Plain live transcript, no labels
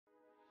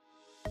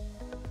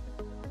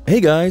Hey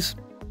guys!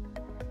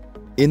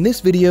 In this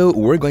video,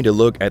 we're going to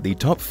look at the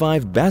top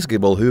 5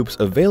 basketball hoops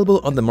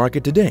available on the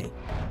market today.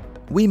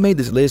 We made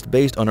this list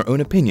based on our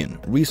own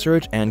opinion,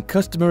 research, and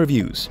customer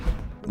reviews.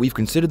 We've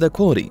considered the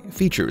quality,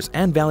 features,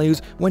 and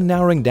values when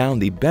narrowing down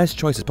the best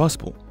choices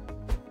possible.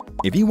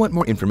 If you want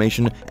more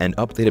information and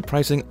updated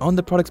pricing on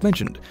the products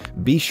mentioned,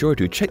 be sure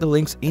to check the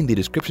links in the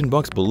description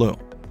box below.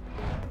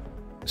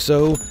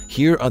 So,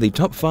 here are the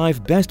top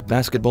 5 best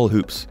basketball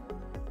hoops.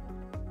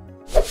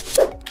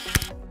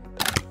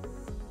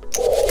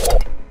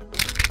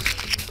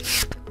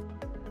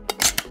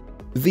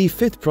 The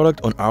 5th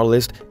product on our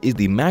list is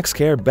the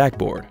MaxCare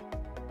Backboard.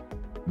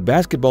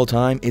 Basketball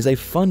time is a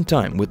fun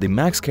time with the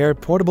MaxCare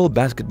Portable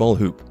Basketball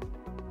Hoop.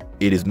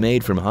 It is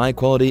made from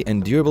high-quality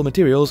and durable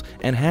materials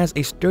and has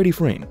a sturdy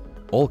frame,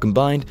 all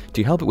combined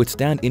to help it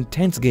withstand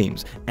intense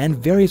games and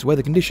various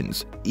weather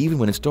conditions, even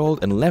when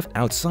installed and left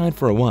outside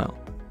for a while.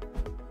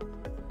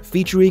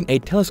 Featuring a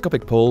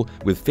telescopic pole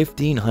with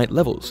 15 height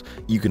levels,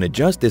 you can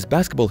adjust this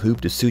basketball hoop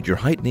to suit your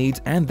height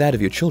needs and that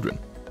of your children.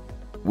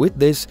 With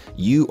this,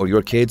 you or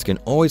your kids can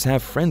always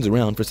have friends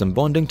around for some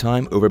bonding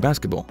time over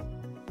basketball.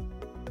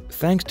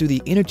 Thanks to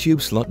the inner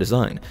tube slot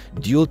design,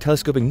 dual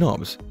telescoping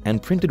knobs,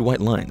 and printed white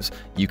lines,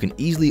 you can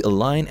easily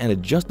align and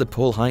adjust the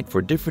pole height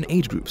for different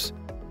age groups.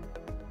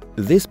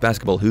 This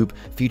basketball hoop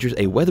features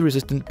a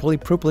weather-resistant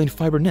polypropylene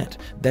fiber net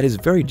that is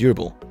very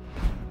durable.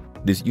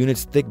 This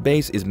unit's thick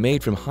base is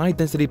made from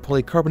high-density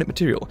polycarbonate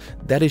material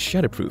that is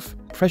shatterproof,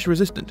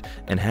 pressure-resistant,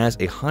 and has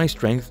a high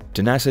strength,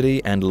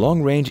 tenacity, and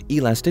long-range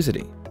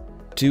elasticity.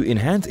 To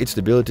enhance its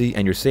stability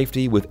and your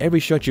safety with every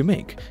shot you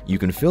make, you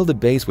can fill the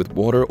base with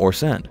water or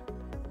sand.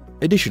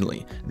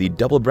 Additionally, the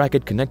double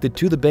bracket connected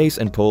to the base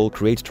and pole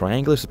creates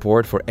triangular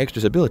support for extra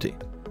stability.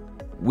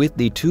 With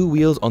the 2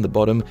 wheels on the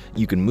bottom,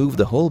 you can move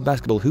the whole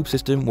basketball hoop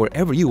system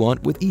wherever you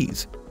want with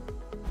ease.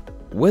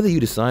 Whether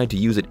you decide to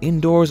use it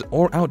indoors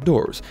or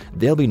outdoors,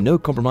 there'll be no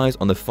compromise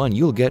on the fun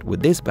you'll get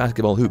with this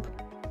basketball hoop.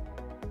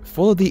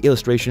 Follow the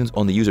illustrations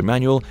on the user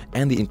manual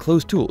and the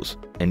enclosed tools,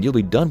 and you'll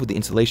be done with the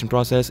installation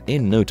process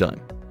in no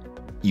time.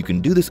 You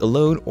can do this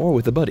alone or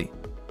with a buddy.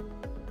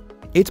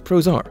 Its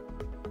pros are: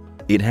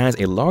 it has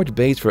a large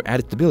base for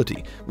added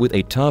stability with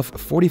a tough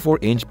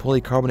 44-inch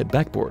polycarbonate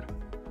backboard.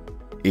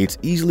 Its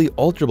easily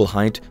alterable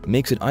height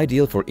makes it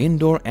ideal for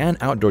indoor and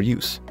outdoor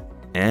use,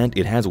 and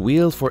it has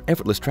wheels for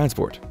effortless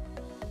transport.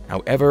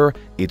 However,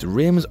 its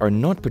rims are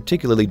not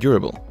particularly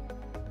durable.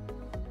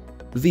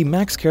 The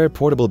MaxCare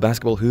Portable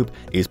Basketball Hoop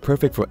is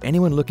perfect for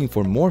anyone looking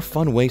for more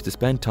fun ways to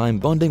spend time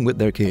bonding with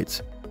their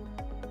kids.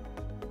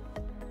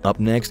 Up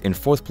next, in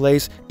 4th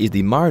place, is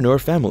the Marinor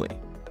family.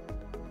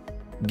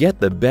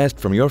 Get the best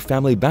from your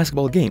family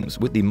basketball games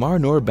with the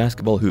Marinor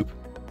Basketball Hoop.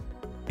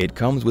 It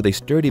comes with a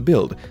sturdy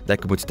build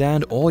that can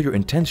withstand all your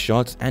intense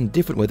shots and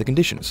different weather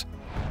conditions.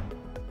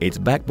 Its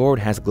backboard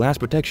has glass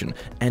protection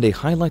and a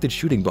highlighted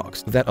shooting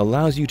box that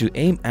allows you to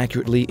aim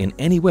accurately in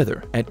any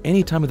weather at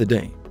any time of the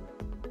day.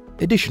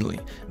 Additionally,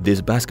 this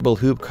basketball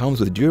hoop comes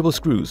with durable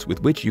screws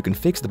with which you can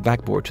fix the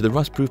backboard to the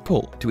rust-proof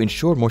pole to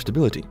ensure more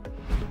stability.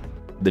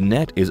 The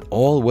net is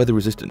all weather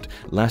resistant,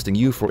 lasting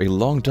you for a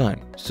long time,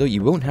 so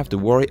you won't have to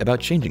worry about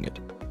changing it.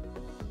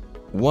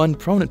 One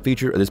prominent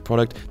feature of this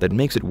product that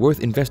makes it worth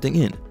investing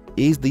in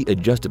is the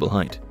adjustable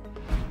height.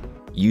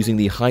 Using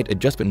the height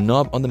adjustment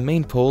knob on the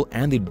main pole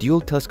and the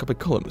dual telescopic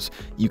columns,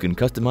 you can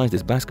customize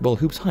this basketball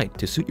hoop's height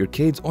to suit your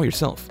kids or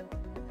yourself.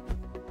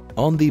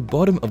 On the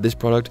bottom of this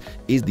product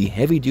is the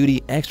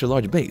heavy-duty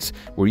extra-large base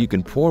where you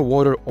can pour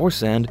water or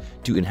sand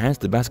to enhance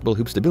the basketball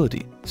hoop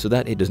stability so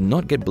that it does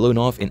not get blown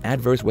off in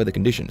adverse weather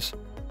conditions.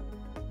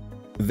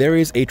 There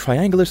is a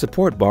triangular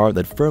support bar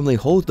that firmly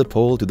holds the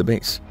pole to the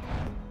base.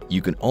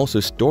 You can also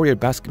store your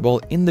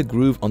basketball in the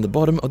groove on the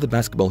bottom of the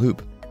basketball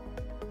hoop.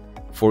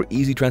 For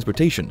easy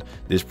transportation,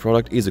 this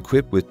product is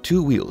equipped with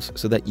 2 wheels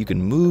so that you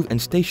can move and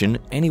station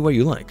anywhere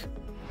you like.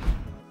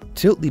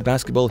 Tilt the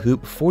basketball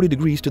hoop 40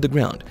 degrees to the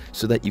ground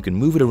so that you can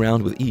move it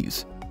around with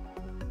ease.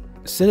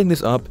 Setting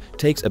this up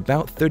takes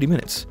about 30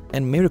 minutes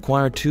and may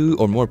require 2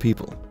 or more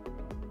people.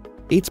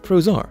 Its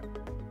pros are: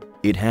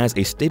 it has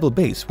a stable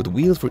base with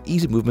wheels for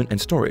easy movement and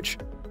storage.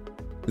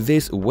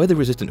 This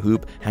weather-resistant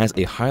hoop has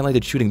a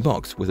highlighted shooting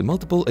box with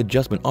multiple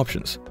adjustment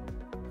options,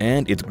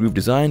 and its groove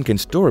design can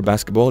store a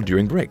basketball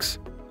during breaks.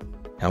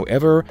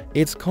 However,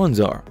 its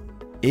cons are: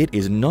 it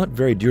is not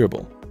very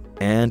durable,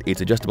 and its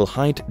adjustable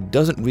height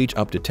doesn't reach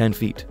up to 10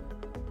 feet.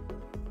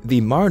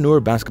 The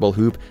Marinor Basketball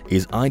Hoop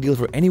is ideal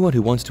for anyone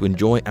who wants to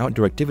enjoy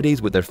outdoor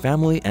activities with their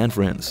family and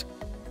friends.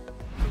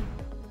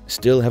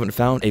 Still haven't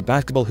found a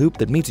basketball hoop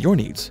that meets your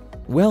needs?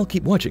 Well,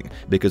 keep watching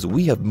because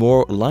we have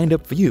more lined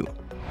up for you.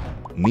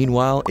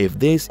 Meanwhile, if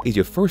this is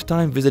your first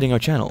time visiting our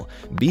channel,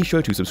 be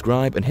sure to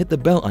subscribe and hit the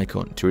bell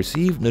icon to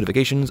receive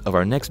notifications of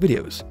our next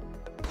videos.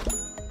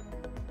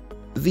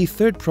 The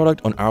 3rd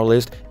product on our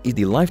list is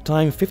the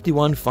Lifetime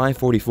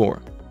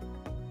 51-544.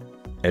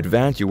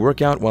 Advance your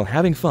workout while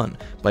having fun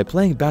by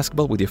playing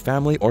basketball with your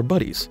family or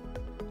buddies.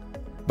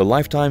 The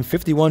Lifetime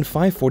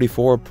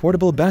 51-544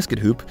 Portable Basket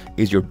Hoop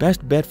is your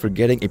best bet for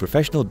getting a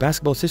professional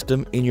basketball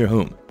system in your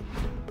home.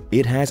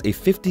 It has a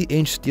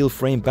 50-inch steel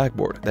frame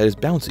backboard that is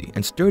bouncy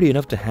and sturdy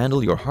enough to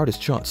handle your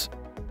hardest shots.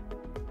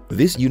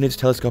 This unit's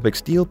telescopic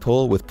steel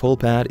pole with pole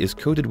pad is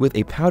coated with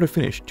a powder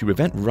finish to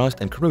prevent rust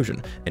and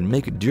corrosion and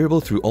make it durable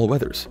through all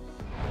weathers.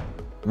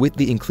 With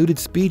the included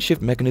speed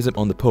shift mechanism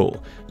on the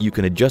pole, you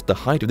can adjust the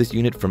height of this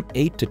unit from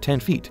 8 to 10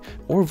 feet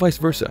or vice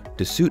versa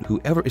to suit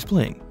whoever is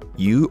playing,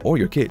 you or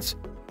your kids.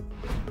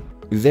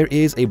 There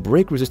is a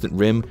break-resistant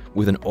rim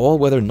with an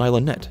all-weather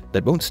nylon net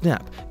that won't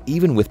snap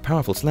even with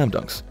powerful slam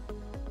dunks.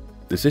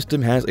 The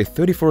system has a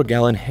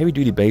 34-gallon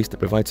heavy-duty base that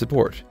provides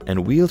support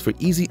and wheels for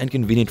easy and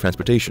convenient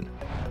transportation.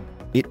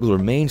 It will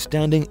remain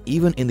standing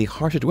even in the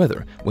harshest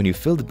weather when you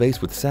fill the base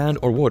with sand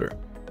or water.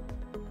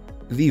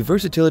 The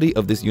versatility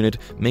of this unit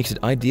makes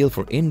it ideal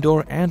for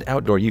indoor and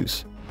outdoor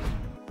use.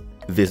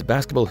 This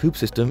basketball hoop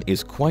system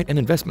is quite an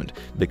investment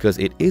because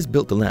it is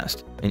built to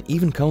last and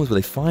even comes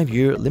with a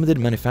 5-year limited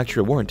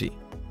manufacturer warranty.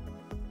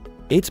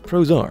 Its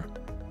pros are: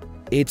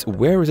 its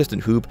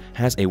wear-resistant hoop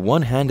has a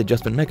one-hand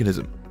adjustment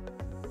mechanism.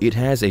 It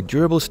has a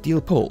durable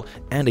steel pole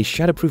and a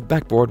shatterproof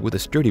backboard with a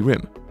sturdy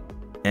rim.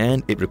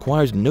 And it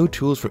requires no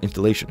tools for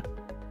installation.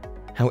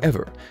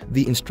 However,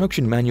 the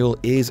instruction manual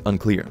is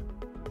unclear.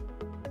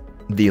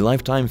 The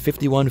Lifetime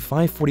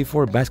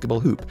 51-544 basketball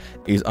hoop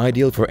is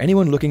ideal for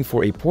anyone looking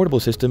for a portable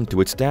system to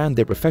withstand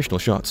their professional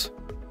shots.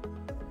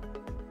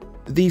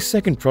 The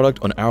second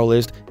product on our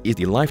list is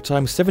the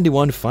Lifetime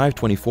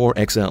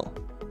 71-524 XL.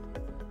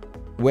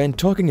 When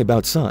talking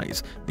about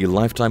size, the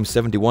Lifetime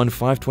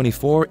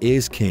 71-524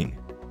 is king.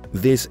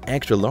 This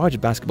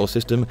extra-large basketball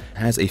system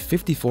has a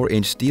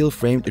 54-inch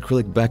steel-framed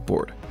acrylic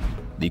backboard.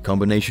 The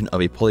combination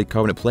of a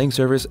polycarbonate playing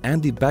surface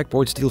and the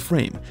backboard steel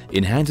frame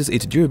enhances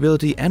its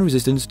durability and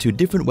resistance to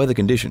different weather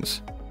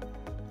conditions.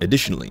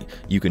 Additionally,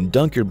 you can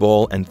dunk your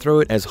ball and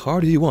throw it as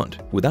hard as you want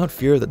without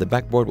fear that the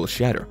backboard will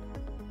shatter.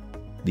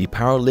 The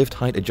power lift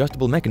height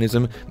adjustable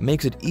mechanism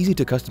makes it easy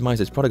to customize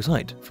its product's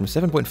height from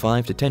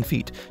 7.5 to 10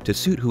 feet to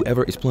suit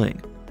whoever is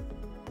playing.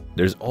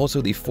 There's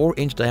also the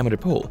 4-inch diameter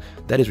pole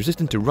that is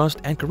resistant to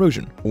rust and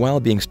corrosion while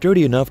being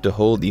sturdy enough to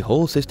hold the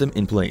whole system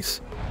in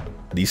place.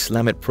 The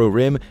Slam-It Pro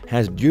rim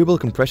has durable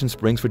compression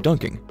springs for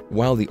dunking,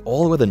 while the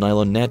all-weather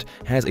nylon net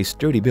has a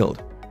sturdy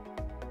build.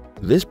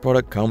 This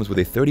product comes with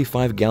a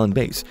 35-gallon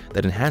base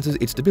that enhances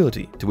its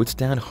stability to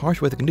withstand harsh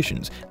weather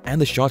conditions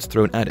and the shots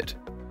thrown at it.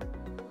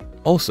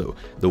 Also,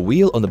 the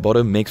wheel on the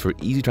bottom makes for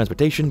easy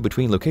transportation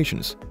between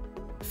locations.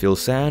 Fill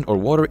sand or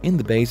water in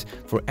the base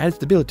for added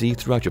stability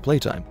throughout your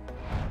playtime.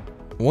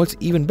 What's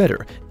even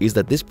better is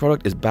that this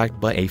product is backed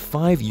by a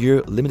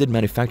 5-year limited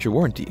manufacturer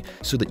warranty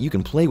so that you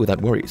can play without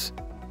worries.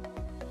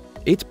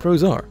 Its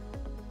pros are: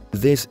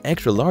 this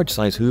extra-large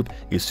size hoop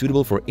is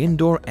suitable for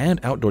indoor and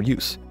outdoor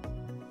use.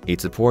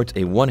 It supports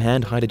a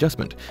one-hand height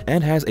adjustment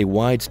and has a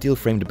wide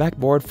steel-framed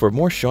backboard for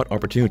more shot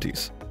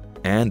opportunities.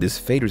 And this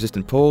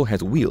fade-resistant pole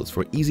has wheels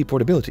for easy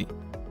portability.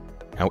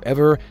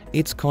 However,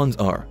 its cons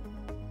are: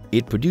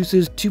 it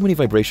produces too many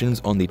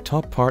vibrations on the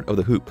top part of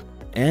the hoop,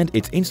 and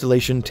its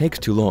installation takes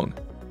too long.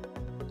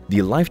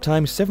 The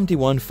Lifetime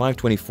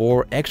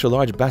 71-524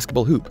 extra-large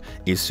basketball hoop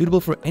is suitable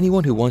for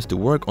anyone who wants to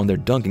work on their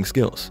dunking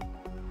skills.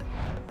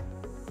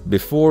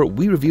 Before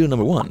we review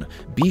number 1,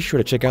 be sure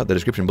to check out the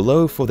description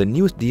below for the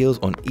newest deals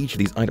on each of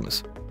these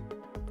items.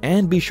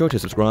 And be sure to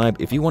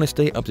subscribe if you want to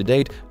stay up to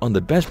date on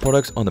the best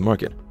products on the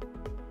market.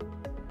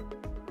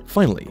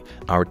 Finally,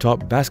 our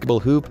top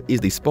basketball hoop is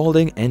the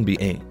Spalding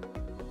NBA.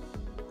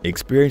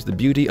 Experience the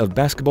beauty of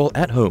basketball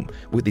at home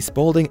with the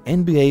Spalding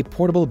NBA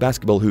portable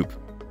basketball hoop.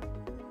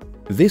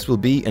 This will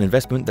be an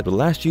investment that will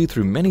last you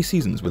through many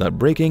seasons without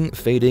breaking,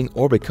 fading,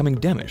 or becoming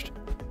damaged.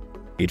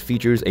 It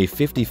features a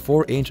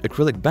 54-inch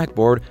acrylic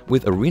backboard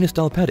with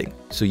arena-style padding,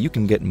 so you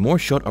can get more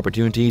shot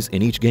opportunities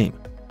in each game.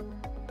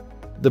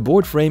 The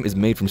board frame is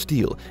made from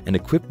steel and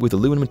equipped with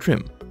aluminum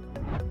trim.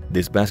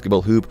 This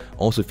basketball hoop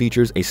also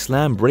features a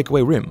slam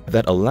breakaway rim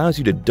that allows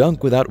you to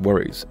dunk without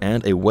worries,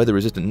 and a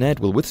weather-resistant net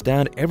will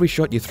withstand every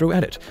shot you throw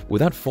at it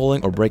without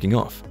falling or breaking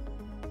off.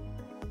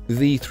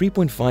 The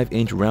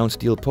 3.5-inch round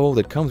steel pole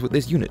that comes with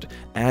this unit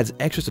adds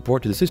extra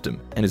support to the system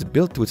and is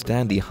built to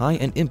withstand the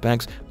high-end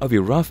impacts of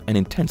your rough and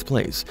intense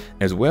plays,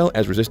 as well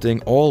as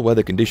resisting all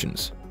weather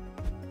conditions.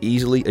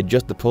 Easily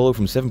adjust the pole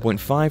from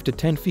 7.5 to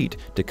 10 feet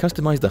to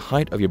customize the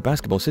height of your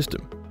basketball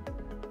system.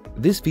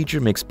 This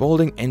feature makes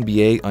Spalding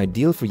NBA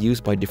ideal for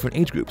use by different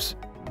age groups.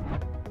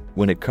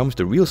 When it comes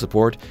to reel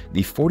support,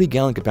 the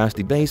 40-gallon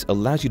capacity base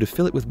allows you to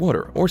fill it with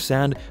water or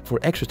sand for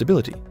extra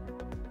stability.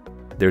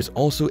 There's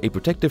also a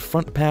protective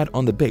front pad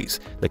on the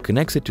base that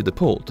connects it to the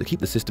pole to keep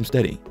the system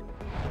steady.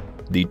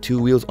 The 2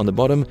 wheels on the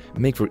bottom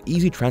make for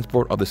easy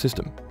transport of the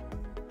system.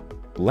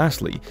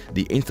 Lastly,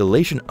 the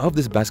installation of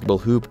this basketball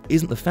hoop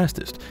isn't the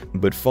fastest,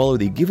 but follow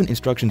the given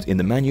instructions in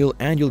the manual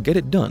and you'll get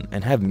it done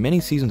and have many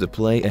seasons of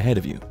play ahead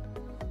of you.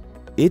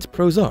 Its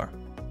pros are: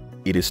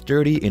 it is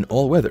sturdy in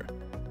all weather,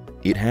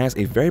 it has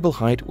a variable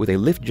height with a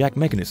lift jack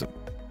mechanism,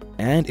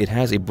 and it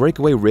has a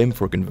breakaway rim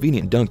for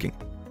convenient dunking.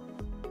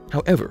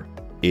 However,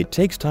 it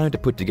takes time to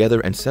put together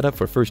and set up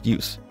for first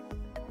use.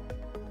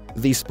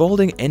 The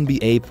Spalding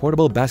NBA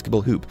Portable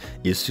Basketball Hoop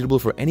is suitable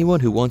for anyone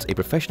who wants a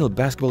professional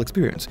basketball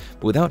experience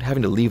without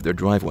having to leave their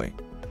driveway.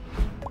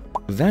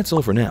 That's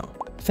all for now.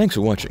 Thanks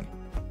for watching.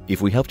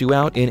 If we helped you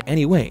out in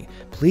any way,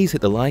 please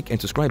hit the like and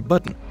subscribe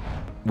button.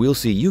 We'll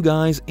see you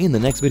guys in the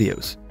next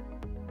videos.